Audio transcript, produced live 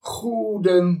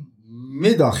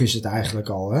Goedemiddag is het eigenlijk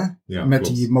al, hè? Ja, met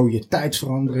klopt. die mooie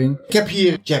tijdverandering. Ik heb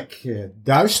hier Jack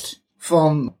Duyst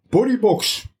van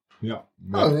BodyBoxx. Ja.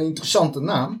 Nou, een interessante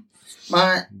naam.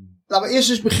 Maar laten we eerst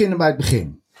eens beginnen bij het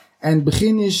begin. En het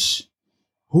begin is,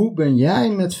 hoe ben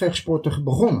jij met vechtsporten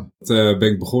begonnen? Ben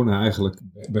ik begonnen eigenlijk.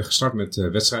 Ik ben gestart met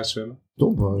wedstrijdzwemmen.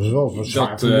 Top, dat is wel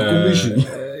zwaar voor de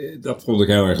conditie. Dat vond ik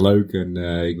heel erg leuk. En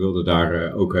ik wilde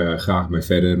daar ook graag mee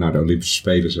verder. Naar de Olympische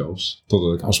Spelen zelfs.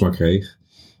 Totdat ik astma kreeg.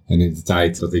 En in de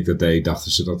tijd dat ik dat deed,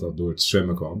 dachten ze dat dat door het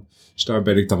zwemmen kwam. Dus daar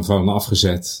ben ik dan van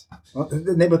afgezet.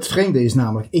 Nee, maar het vreemde is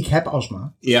namelijk, ik heb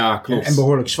astma. Ja, klopt. En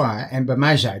behoorlijk zwaar. En bij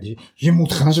mij zeiden ze, je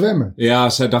moet gaan zwemmen. Ja,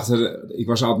 zij dachten, ik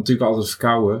was natuurlijk altijd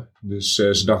verkouden. Dus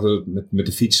ze dachten met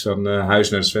de fiets van huis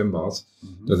naar het zwembad,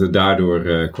 dat het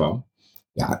daardoor kwam.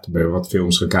 Ja, toen ben ik wat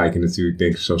films gaan kijken natuurlijk.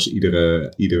 Denk ik zoals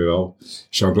iedereen wel.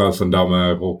 Jean-Claude Van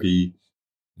Damme, Rocky.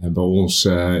 En bij ons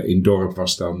in het dorp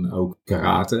was dan ook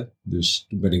karate. Dus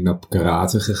toen ben ik naar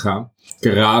karate gegaan.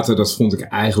 Karate, dat vond ik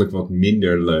eigenlijk wat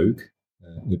minder leuk.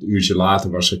 Het uurtje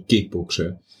later was er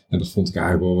kickboksen. En dat vond ik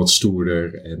eigenlijk wel wat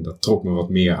stoerder. En dat trok me wat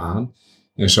meer aan.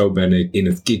 En zo ben ik in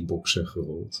het kickboksen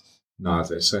gerold. Na het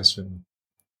wedstrijdzwemmen.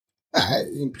 Ja,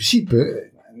 in principe,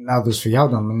 nou dat is voor jou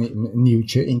dan een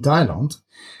nieuwtje. In Thailand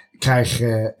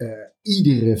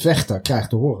iedere vechter krijgt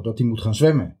te horen dat hij moet gaan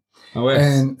zwemmen. Oh, echt?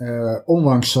 En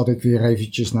onlangs zat ik weer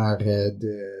eventjes naar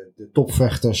de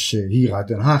topvechters hier uit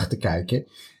Den Haag te kijken.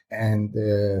 En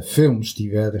de films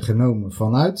die werden genomen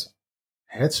vanuit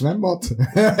het zwembad.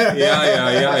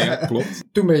 Ja, klopt.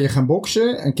 Toen ben je gaan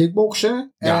boksen en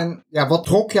kickboksen. Ja. En ja, wat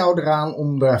trok jou eraan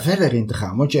om daar verder in te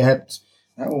gaan? Want je hebt,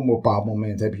 op een bepaald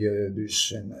moment heb je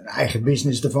dus een eigen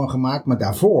business ervan gemaakt. Maar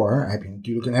daarvoor heb je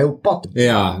natuurlijk een heel pad.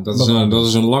 Ja, dat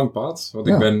is een lang pad. Want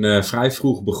ik ben vrij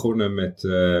vroeg begonnen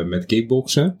met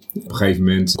kickboksen. Op een gegeven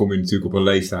moment kom je natuurlijk op een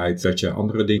leeftijd dat je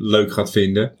andere dingen leuk gaat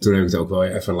vinden. Toen heb ik het ook wel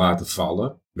even laten vallen.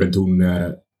 Ik ben toen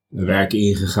werk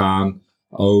ingegaan.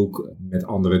 Ook met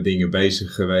andere dingen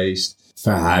bezig geweest.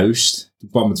 Verhuisd. Toen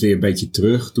kwam het weer een beetje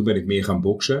terug. Toen ben ik meer gaan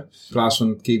boksen. In plaats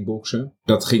van kickboksen.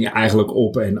 Dat ging eigenlijk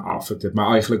op en af. Het heeft me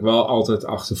eigenlijk wel altijd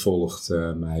achtervolgd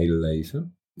mijn hele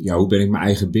leven. Ja, hoe ben ik mijn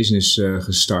eigen business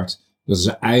gestart? Dat is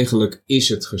eigenlijk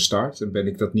het gestart. En ben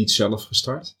ik dat niet zelf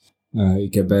gestart.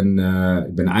 Ik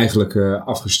ben eigenlijk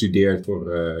afgestudeerd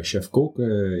voor chef-kok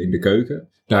in de keuken.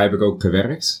 Daar heb ik ook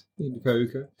gewerkt in de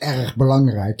keuken. Erg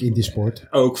belangrijk in die sport.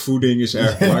 Ook voeding is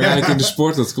erg belangrijk in de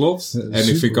sport, dat klopt. En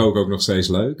ik vind koken ook nog steeds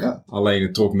leuk. Ja. Alleen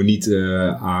het trok me niet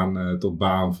aan tot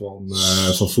baan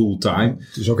van fulltime.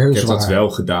 Het is ook heel zwaar. Ik heb dat wel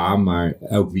gedaan, maar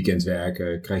elk weekend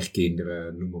werken, kreeg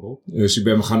kinderen, noem maar op. Dus ik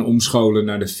ben me gaan omscholen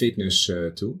naar de fitness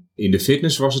toe. In de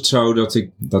fitness was het zo dat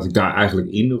ik daar eigenlijk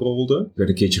inrolde. Ik werd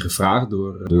een keertje gevraagd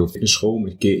door de fitnessschool om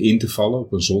een keer in te vallen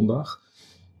op een zondag.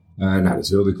 Nou, dat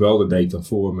wilde ik wel. Dat deed ik dan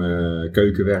voor mijn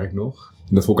keukenwerk nog.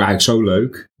 En dat vond ik eigenlijk zo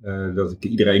leuk. Dat ik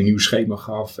iedereen een nieuw schema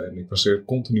gaf. En ik was er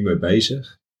continu mee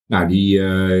bezig. Nou,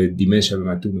 die mensen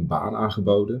hebben mij toen een baan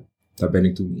aangeboden. Daar ben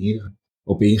ik toen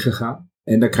op ingegaan.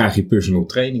 En dan krijg je personal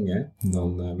training, hè.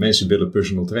 Dan, mensen willen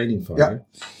personal training van je.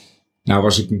 Nou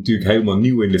was ik natuurlijk helemaal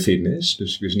nieuw in de fitness.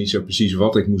 Dus ik wist niet zo precies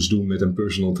wat ik moest doen met een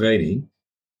personal training.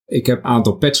 Ik heb een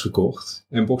aantal pads gekocht.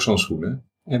 En bokshandschoenen.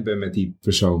 En ben met die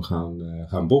persoon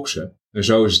gaan boksen. En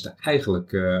zo is het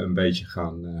eigenlijk een beetje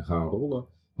gaan rollen.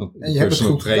 Want en je hebt het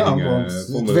goed gedaan, want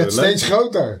het werd steeds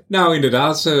groter. Nou,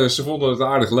 inderdaad. Ze vonden het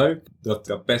aardig leuk,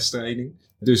 dat pesttraining.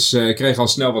 Dus ik kreeg al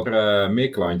snel wat meer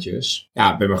klantjes.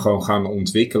 Ja, ik ben me gewoon gaan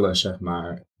ontwikkelen, zeg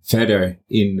maar. Verder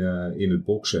in het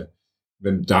boksen. Ik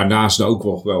ben daarnaast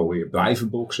ook wel weer blijven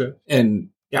boksen.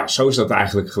 En ja, zo is dat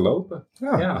eigenlijk gelopen.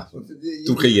 Ja.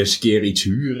 Toen ging je eens een keer iets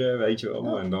huren, weet je wel.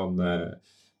 Ja. En dan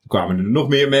kwamen er nog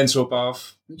meer mensen op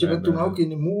af. Je bent toen ook in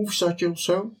de move, zat je of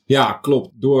zo? Ja, klopt.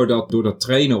 Door dat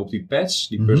trainen op die pads,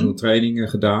 die personal trainingen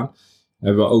gedaan,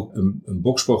 hebben we ook een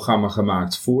boksprogramma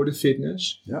gemaakt voor de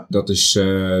fitness. Ja. Dat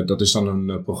is dan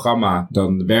een programma,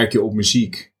 dan werk je op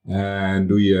muziek. En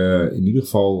doe je in ieder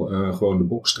geval gewoon de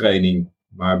bokstraining.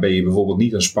 Maar ben je bijvoorbeeld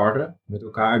niet aan sparren met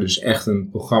elkaar. Dus echt een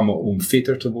programma om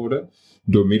fitter te worden.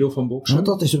 Door middel van boksen. Maar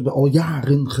dat is al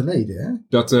jaren geleden,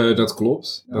 hè? Dat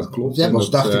klopt. Ja, dat klopt. Jij was,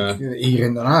 dacht ik, hier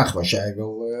in Den Haag was jij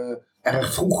wel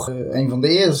erg vroeg een van de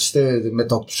eerste met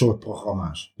dat soort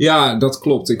programma's. Ja, dat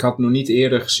klopt. Ik had het nog niet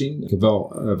eerder gezien. Ik heb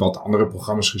wel wat andere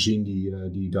programma's gezien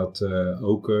die dat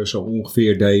ook zo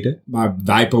ongeveer deden. Maar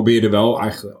wij probeerden wel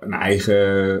eigenlijk een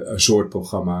eigen soort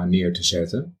programma neer te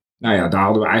zetten. Nou ja, daar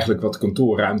hadden we eigenlijk wat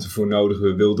kantoorruimte voor nodig.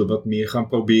 We wilden wat meer gaan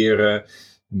proberen.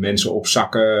 Mensen op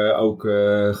zakken ook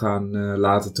gaan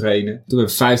laten trainen. Toen hebben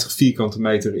we 50 vierkante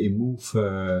meter in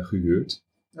Move gehuurd.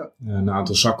 Ja. Een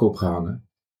aantal zakken opgehangen.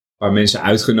 paar mensen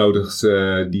uitgenodigd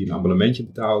die een abonnementje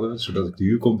betaalden. Zodat ik de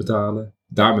huur kon betalen.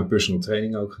 Daar mijn personal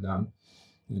training ook gedaan.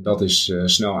 En dat is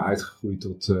snel uitgegroeid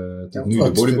tot nu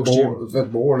de BodyBoxx gym. Het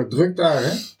werd behoorlijk druk daar,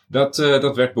 hè?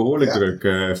 Dat werd behoorlijk druk.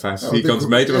 50 vierkante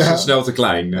meter was snel te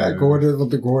klein. Ja, ik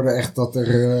hoorde echt dat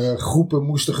er groepen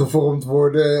moesten gevormd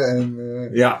worden. En,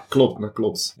 Ja, klopt. Dat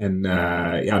klopt. En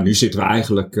nu zitten we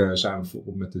eigenlijk samen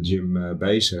bijvoorbeeld met de gym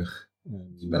bezig.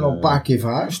 Ik ben al een paar keer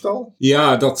verhuisd al.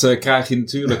 Ja, dat krijg je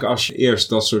natuurlijk als je eerst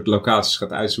dat soort locaties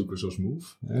gaat uitzoeken zoals Move.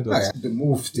 De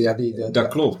Move, dat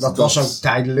klopt. Dat was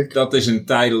ook tijdelijk. Dat is een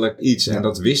tijdelijk iets en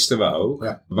dat wisten we ook.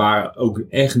 Ja. We waren ook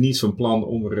echt niet van plan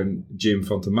om er een gym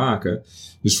van te maken.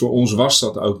 Dus voor ons was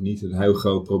dat ook niet een heel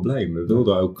groot probleem. We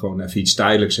wilden ook gewoon even iets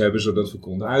tijdelijks hebben, zodat we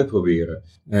konden uitproberen.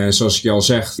 Zoals ik je al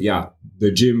zeg,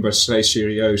 de gym werd steeds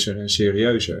serieuzer en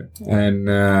serieuzer. En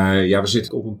we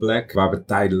zitten op een plek waar we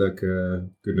tijdelijk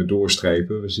kunnen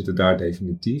doorstrepen. We zitten daar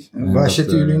definitief. En waar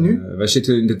zitten jullie nu? Wij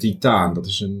zitten in de Titaan. Dat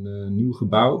is een nieuw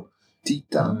gebouw.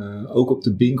 Titaan? Ook op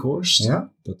de Binkhorst.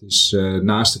 Ja? Dat is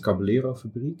naast de Caballero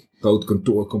fabriek. Groot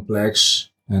kantoorcomplex.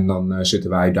 En dan zitten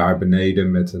wij daar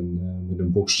beneden met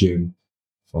een boxgym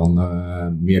van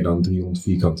meer dan 300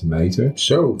 vierkante meter.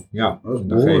 Zo. Ja, en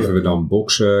daar geven we dan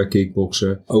boksen,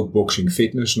 kickboksen. Ook boxing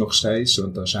fitness nog steeds,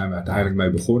 want daar zijn we uiteindelijk mee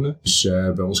begonnen. Dus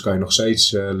bij ons kan je nog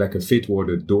steeds lekker fit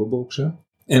worden door boksen.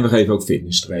 En we geven ook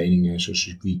fitness trainingen, zoals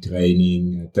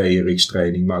circuittraining, TRX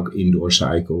training, maar ook indoor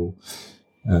cycle.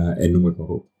 En noem het maar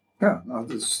op. Ja, nou,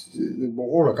 dat is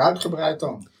behoorlijk uitgebreid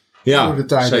dan. Ja,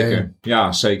 zeker.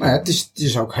 Ja, zeker. Maar het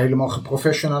is ook helemaal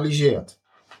geprofessionaliseerd.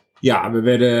 Ja, we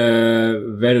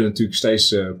werden natuurlijk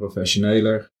steeds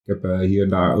professioneler. Ik heb hier en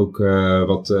daar ook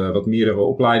wat meerdere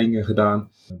opleidingen gedaan.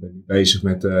 Ik ben nu bezig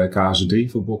met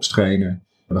KS3 voor bokstrainer.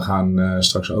 We gaan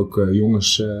straks ook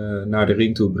jongens naar de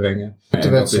ring toe brengen.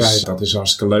 En dat is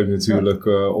hartstikke leuk natuurlijk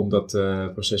om dat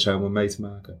proces helemaal mee te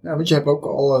maken. Ja, want je hebt ook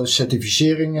al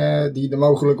certificeringen die er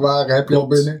mogelijk waren, heb je al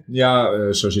binnen?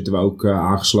 Ja, zo zitten we ook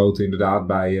aangesloten inderdaad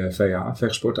bij VA,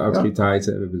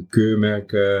 vechtsportautoriteiten. We hebben het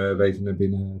keurmerk weten naar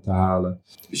binnen te halen.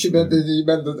 Dus je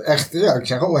bent het echt, ik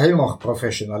zeg al, helemaal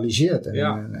geprofessionaliseerd.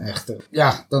 En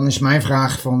dan is mijn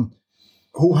vraag van,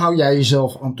 hoe hou jij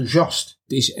jezelf enthousiast?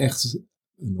 Het is echt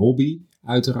een hobby,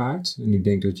 uiteraard. En ik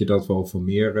denk dat je dat wel van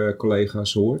meer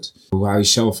collega's hoort. Hoe hou je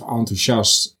jezelf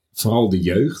enthousiast? Vooral de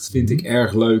jeugd vind ik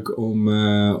erg leuk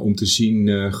om te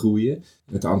zien groeien.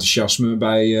 Het enthousiasme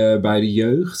bij de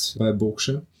jeugd, bij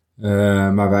boksen.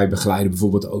 Maar wij begeleiden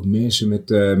bijvoorbeeld ook mensen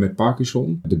met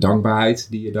Parkinson. De dankbaarheid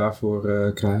die je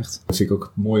daarvoor krijgt. Dat vind ik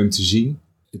ook mooi om te zien.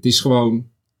 Het is gewoon,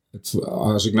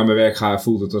 als ik naar mijn werk ga,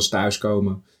 voelt het als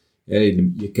thuiskomen.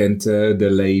 Je kent de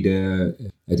leden.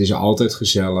 Het is altijd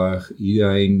gezellig.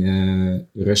 Iedereen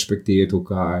respecteert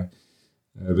elkaar.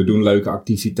 We doen leuke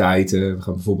activiteiten. We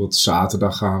gaan bijvoorbeeld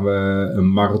zaterdag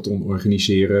een marathon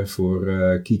organiseren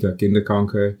voor Kika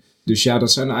kinderkanker. Dus ja,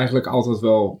 dat zijn eigenlijk altijd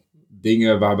wel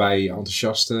dingen waarbij je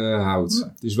enthousiast houdt.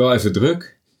 Ja. Het is wel even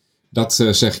druk. Dat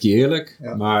zeg ik je eerlijk.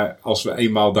 Ja. Maar als we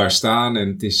eenmaal daar staan en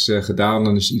het is gedaan,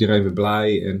 dan is iedereen weer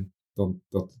blij. En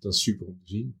dat is super om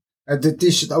te zien. Het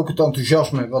is ook het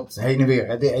enthousiasme wat heen en weer.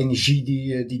 Hè? De energie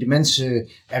die de mensen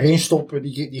erin stoppen,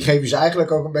 die geven ze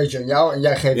eigenlijk ook een beetje aan jou. En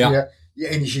jij geeft weer die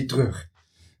energie terug.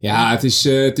 Ja,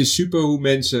 het is super hoe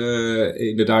mensen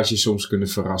inderdaad je soms kunnen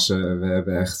verrassen.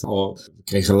 We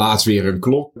kregen laatst weer een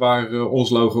klok waar ons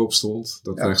logo op stond.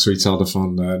 Dat we echt zoiets hadden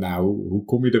van, hoe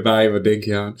kom je erbij? Wat denk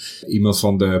je aan? Iemand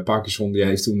van de Parkinson die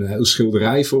heeft toen een heel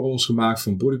schilderij voor ons gemaakt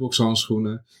van BodyBoxx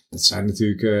handschoenen. Dat zijn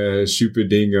natuurlijk super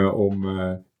dingen om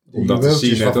dat te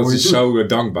zien. Dat is zo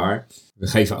dankbaar. We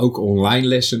geven ook online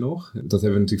lessen nog. Dat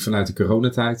hebben we natuurlijk vanuit de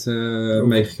coronatijd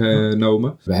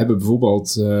meegenomen. We hebben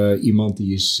bijvoorbeeld iemand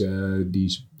die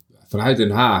is vanuit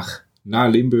Den Haag naar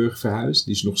Limburg verhuisd.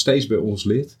 Die is nog steeds bij ons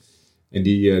lid. En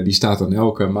die staat dan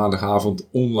elke maandagavond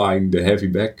online de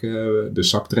heavyback, de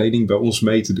zaktraining bij ons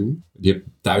mee te doen. Die heeft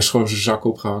thuis gewoon zijn zak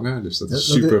opgehangen. Dus dat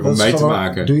is super om mee te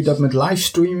maken. Doe je dat met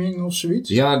livestreaming of zoiets?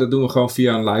 Ja, dat doen we gewoon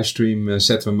via een livestream.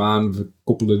 Zetten we hem aan, we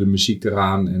koppelen de muziek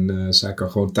eraan. En zij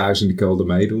kan gewoon thuis in de kelder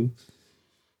meedoen.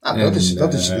 Nou,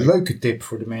 dat is een leuke tip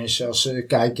voor de mensen als ze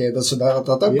kijken dat ze dat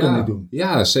ook kunnen doen.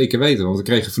 Ja, zeker weten. Want we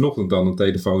kregen vanochtend dan een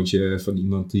telefoontje van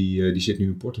iemand die zit nu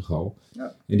in Portugal.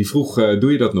 Ja. En die vroeg,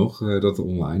 doe je dat nog, dat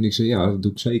online? Ik zei, ja, dat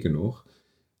doe ik zeker nog.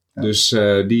 Ja. Dus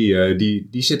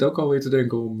die zit ook alweer te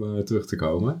denken om terug te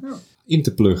komen. Ja. In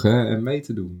te pluggen en mee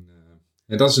te doen.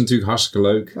 En dat is natuurlijk hartstikke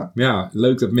leuk. Ja. Ja,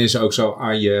 leuk dat mensen ook zo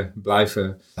aan je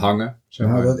blijven hangen. Zeg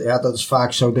maar. Dat is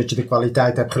vaak zo dat je de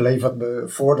kwaliteit hebt geleverd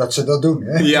voordat ze dat doen.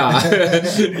 Hè? Ja.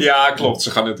 Ja, klopt.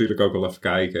 Ze gaan natuurlijk ook wel even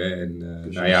kijken. En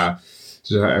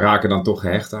Ze raken dan toch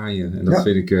gehecht aan je. En dat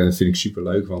vind ik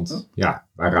superleuk. Want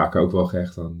wij raken ook wel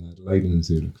gehecht aan de leden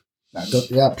natuurlijk.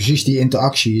 Nou, precies die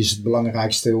interactie is het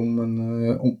belangrijkste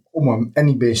om een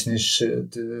any-business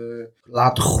te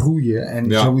laten groeien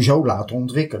en sowieso laten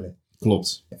ontwikkelen.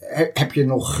 Klopt. Heb je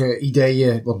nog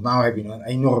ideeën, want nou heb je een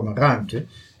enorme ruimte.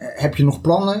 Heb je nog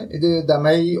plannen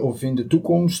daarmee of in de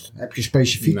toekomst? Heb je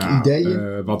specifieke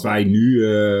ideeën?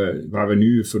 Waar we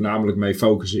nu voornamelijk mee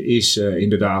focussen is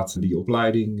inderdaad die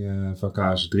opleiding van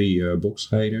KS3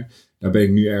 bokstrainer. Daar ben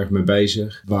ik nu erg mee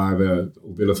bezig. Waar we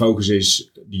op willen focussen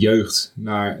is de jeugd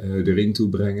naar de ring toe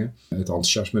brengen. Het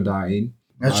enthousiasme daarin.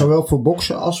 Zowel voor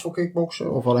boksen als voor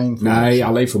kickboksen? Of alleen voor boksen?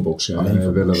 Alleen voor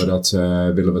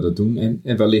boksen. Willen we dat doen.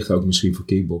 En wellicht ook misschien voor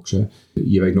kickboksen.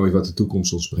 Je weet nooit wat de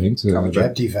toekomst ons brengt. Want je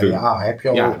hebt die VA, heb je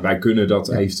al. Ja, wij kunnen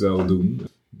dat eventueel doen.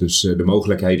 Dus de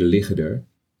mogelijkheden liggen er.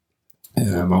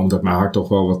 Maar omdat mijn hart toch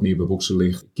wel wat meer bij boksen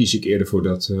ligt, kies ik eerder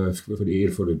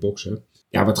voor dit boksen.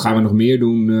 Ja, wat gaan we nog meer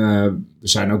doen? We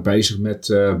zijn ook bezig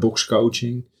met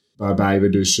bokscoaching. Waarbij we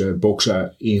dus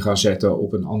boksen in gaan zetten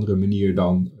op een andere manier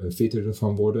dan fitter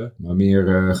ervan worden. Maar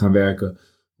meer gaan werken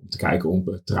om te kijken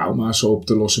om trauma's op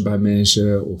te lossen bij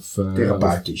mensen. Of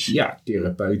therapeutisch.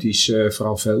 Therapeutisch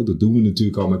vooral veel. Dat doen we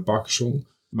natuurlijk al met Parkinson.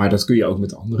 Maar dat kun je ook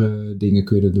met andere dingen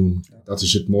kunnen doen. Dat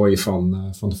is het mooie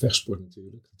van de vechtsport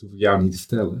natuurlijk. Dat hoef ik jou niet te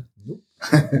vertellen.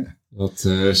 Dat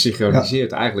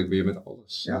synchroniseert eigenlijk weer met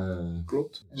alles. Ja,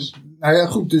 klopt.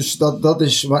 Goed, dus dat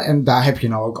is... En daar heb je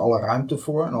nou ook alle ruimte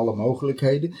voor en alle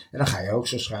mogelijkheden. En dan ga je ook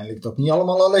waarschijnlijk dat niet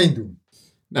allemaal alleen doen.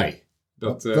 Nee.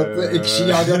 Ik zie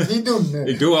jou dat niet doen.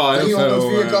 Ik doe al heel veel...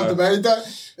 300 vierkante meter,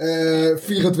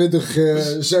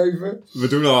 24/7. We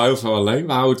doen al heel veel alleen.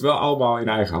 We houden het wel allemaal in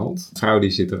eigen hand. De vrouw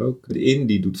die zit er ook in.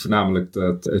 Die doet voornamelijk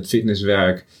het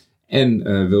fitnesswerk. En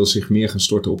wil zich meer gaan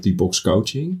storten op die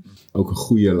boxcoaching. Ook een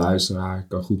goede luisteraar.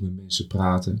 Kan goed met mensen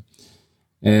praten.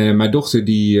 Mijn dochter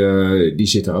die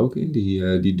zit er ook in.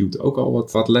 Die doet ook al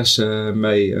wat lessen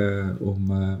mee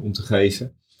om te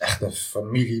geven. Echt een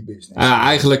familiebusiness.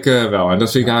 Eigenlijk wel. En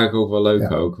dat vind ik eigenlijk ook wel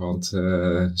leuk ook. Want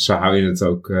zo hou je het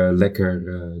ook lekker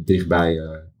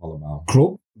dichtbij allemaal.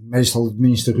 Klopt. Meestal het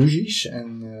minste ruzies.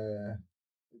 En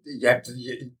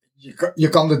je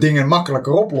kan de dingen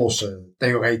makkelijker oplossen.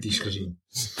 Theoretisch gezien.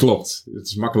 Klopt. Het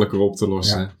is makkelijker op te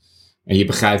lossen. Ja. En je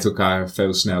begrijpt elkaar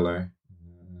veel sneller.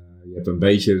 Je hebt een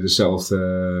beetje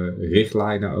dezelfde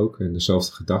richtlijnen ook. En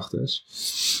dezelfde gedachtes.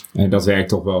 En dat werkt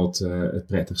toch wel het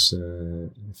prettigste,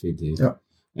 vind ik. Ja.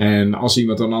 En als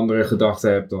iemand een andere gedachte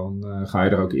hebt, dan ga je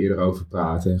er ook eerder over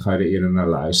praten. En ga je er eerder naar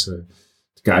luisteren.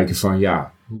 Te kijken van,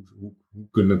 hoe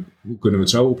kunnen we het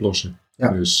zo oplossen?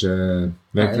 Ja. Dus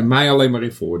werkt mij alleen maar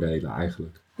in voordelen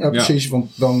eigenlijk. Ja, precies.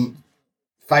 Want dan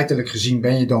feitelijk gezien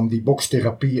ben je dan die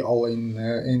bokstherapie al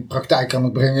in praktijk aan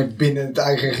het brengen binnen het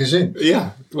eigen gezin.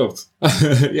 Ja, klopt.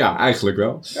 Ja, eigenlijk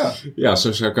wel. Ja,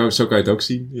 zo kan je het ook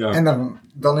zien. Ja. En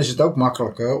dan is het ook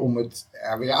makkelijker om het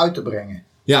er weer uit te brengen.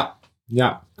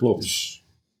 Ja, klopt. Dus.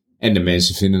 En de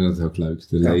mensen vinden het ook leuk.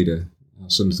 De leden,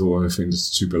 als ze het horen, vinden ze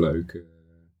het superleuk.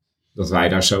 Dat wij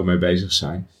daar zo mee bezig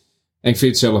zijn. En ik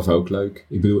vind het zelf ook leuk.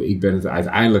 Ik bedoel, ik ben het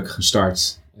uiteindelijk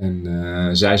gestart.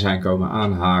 En zij zijn komen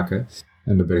aanhaken.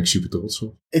 En daar ben ik super trots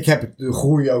op. Ik heb de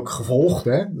groei ook gevolgd,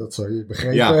 hè? Dat zou je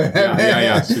begrepen hebben.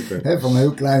 Ja, super. Van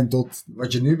heel klein tot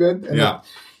wat je nu bent. En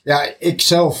ik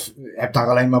zelf heb daar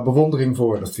alleen maar bewondering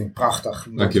voor. Dat vind ik prachtig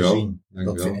om te zien.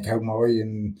 Dat vind ik heel mooi.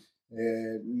 En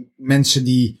mensen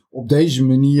die op deze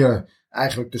manier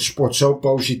eigenlijk de sport zo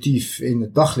positief in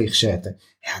het daglicht zetten.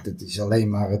 Ja, dat is alleen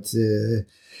maar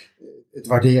het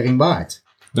waardering waard.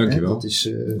 Dankjewel. Dat is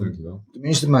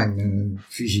tenminste mijn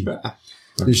visie. Ja.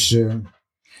 Dus,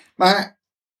 maar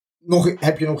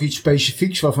heb je nog iets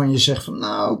specifieks waarvan je zegt van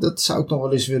nou, dat zou ik nog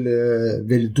wel eens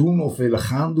willen doen of willen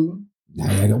gaan doen?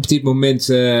 Nou, op dit moment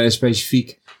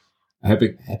specifiek heb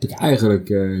ik eigenlijk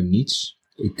niets.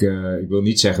 Ik wil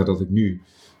niet zeggen dat ik nu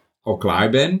al klaar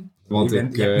ben. Want je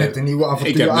hebt net een nieuwe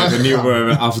avontuur aangegaan. Ik heb net een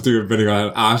nieuwe avontuur ben ik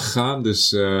aangegaan.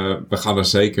 Dus we gaan er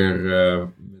zeker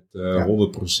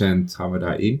met 100% gaan we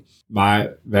daarin.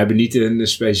 Maar we hebben niet een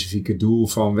specifieke doel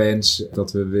van wens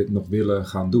dat we nog willen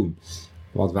gaan doen.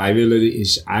 Wat wij willen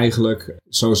is eigenlijk,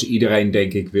 zoals iedereen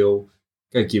denk ik wil.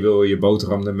 Kijk, je wil je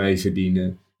boterham ermee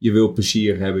verdienen. Je wil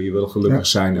plezier hebben. Je wil gelukkig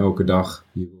zijn elke dag.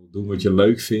 Je wil doen wat je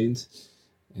leuk vindt.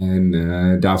 En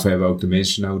daarvoor hebben we ook de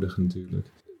mensen nodig natuurlijk.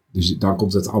 Dus dan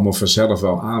komt het allemaal vanzelf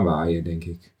wel aanwaaien, denk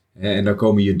ik. En dan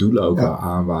komen je doelen ook wel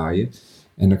aanwaaien.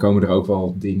 En dan komen er ook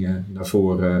wel dingen naar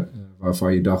voren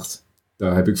waarvan je dacht,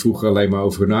 daar heb ik vroeger alleen maar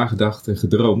over nagedacht en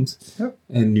gedroomd. Ja.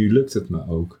 En nu lukt het me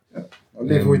ook. Ja.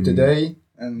 Live with today.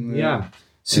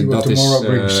 See what tomorrow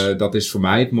brings. Dat is voor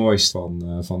mij het mooiste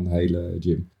van de hele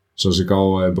gym. zoals ik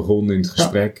al begon in het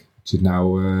gesprek. Ik zit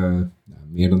nou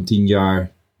meer dan 10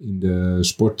 jaar in de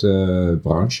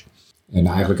sportbranche. En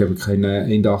eigenlijk heb ik geen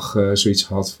 1 dag zoiets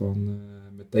gehad van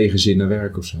met tegenzin naar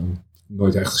werk of zo.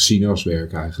 Nooit echt gezien als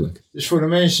werk eigenlijk. Dus voor de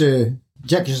mensen,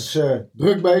 Jack is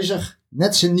druk bezig.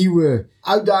 Net zijn nieuwe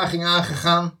uitdaging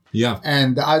aangegaan. Ja.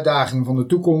 En de uitdagingen van de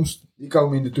toekomst, die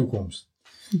komen in de toekomst.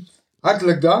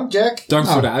 Hartelijk dank, Jack. Dank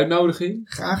voor de uitnodiging.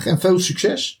 Graag en veel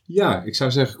succes. Ja, ik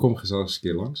zou zeggen, kom gezellig eens een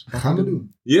keer langs. Dat gaan we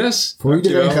doen. Yes. Voor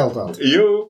iedereen geldt dat. Yo.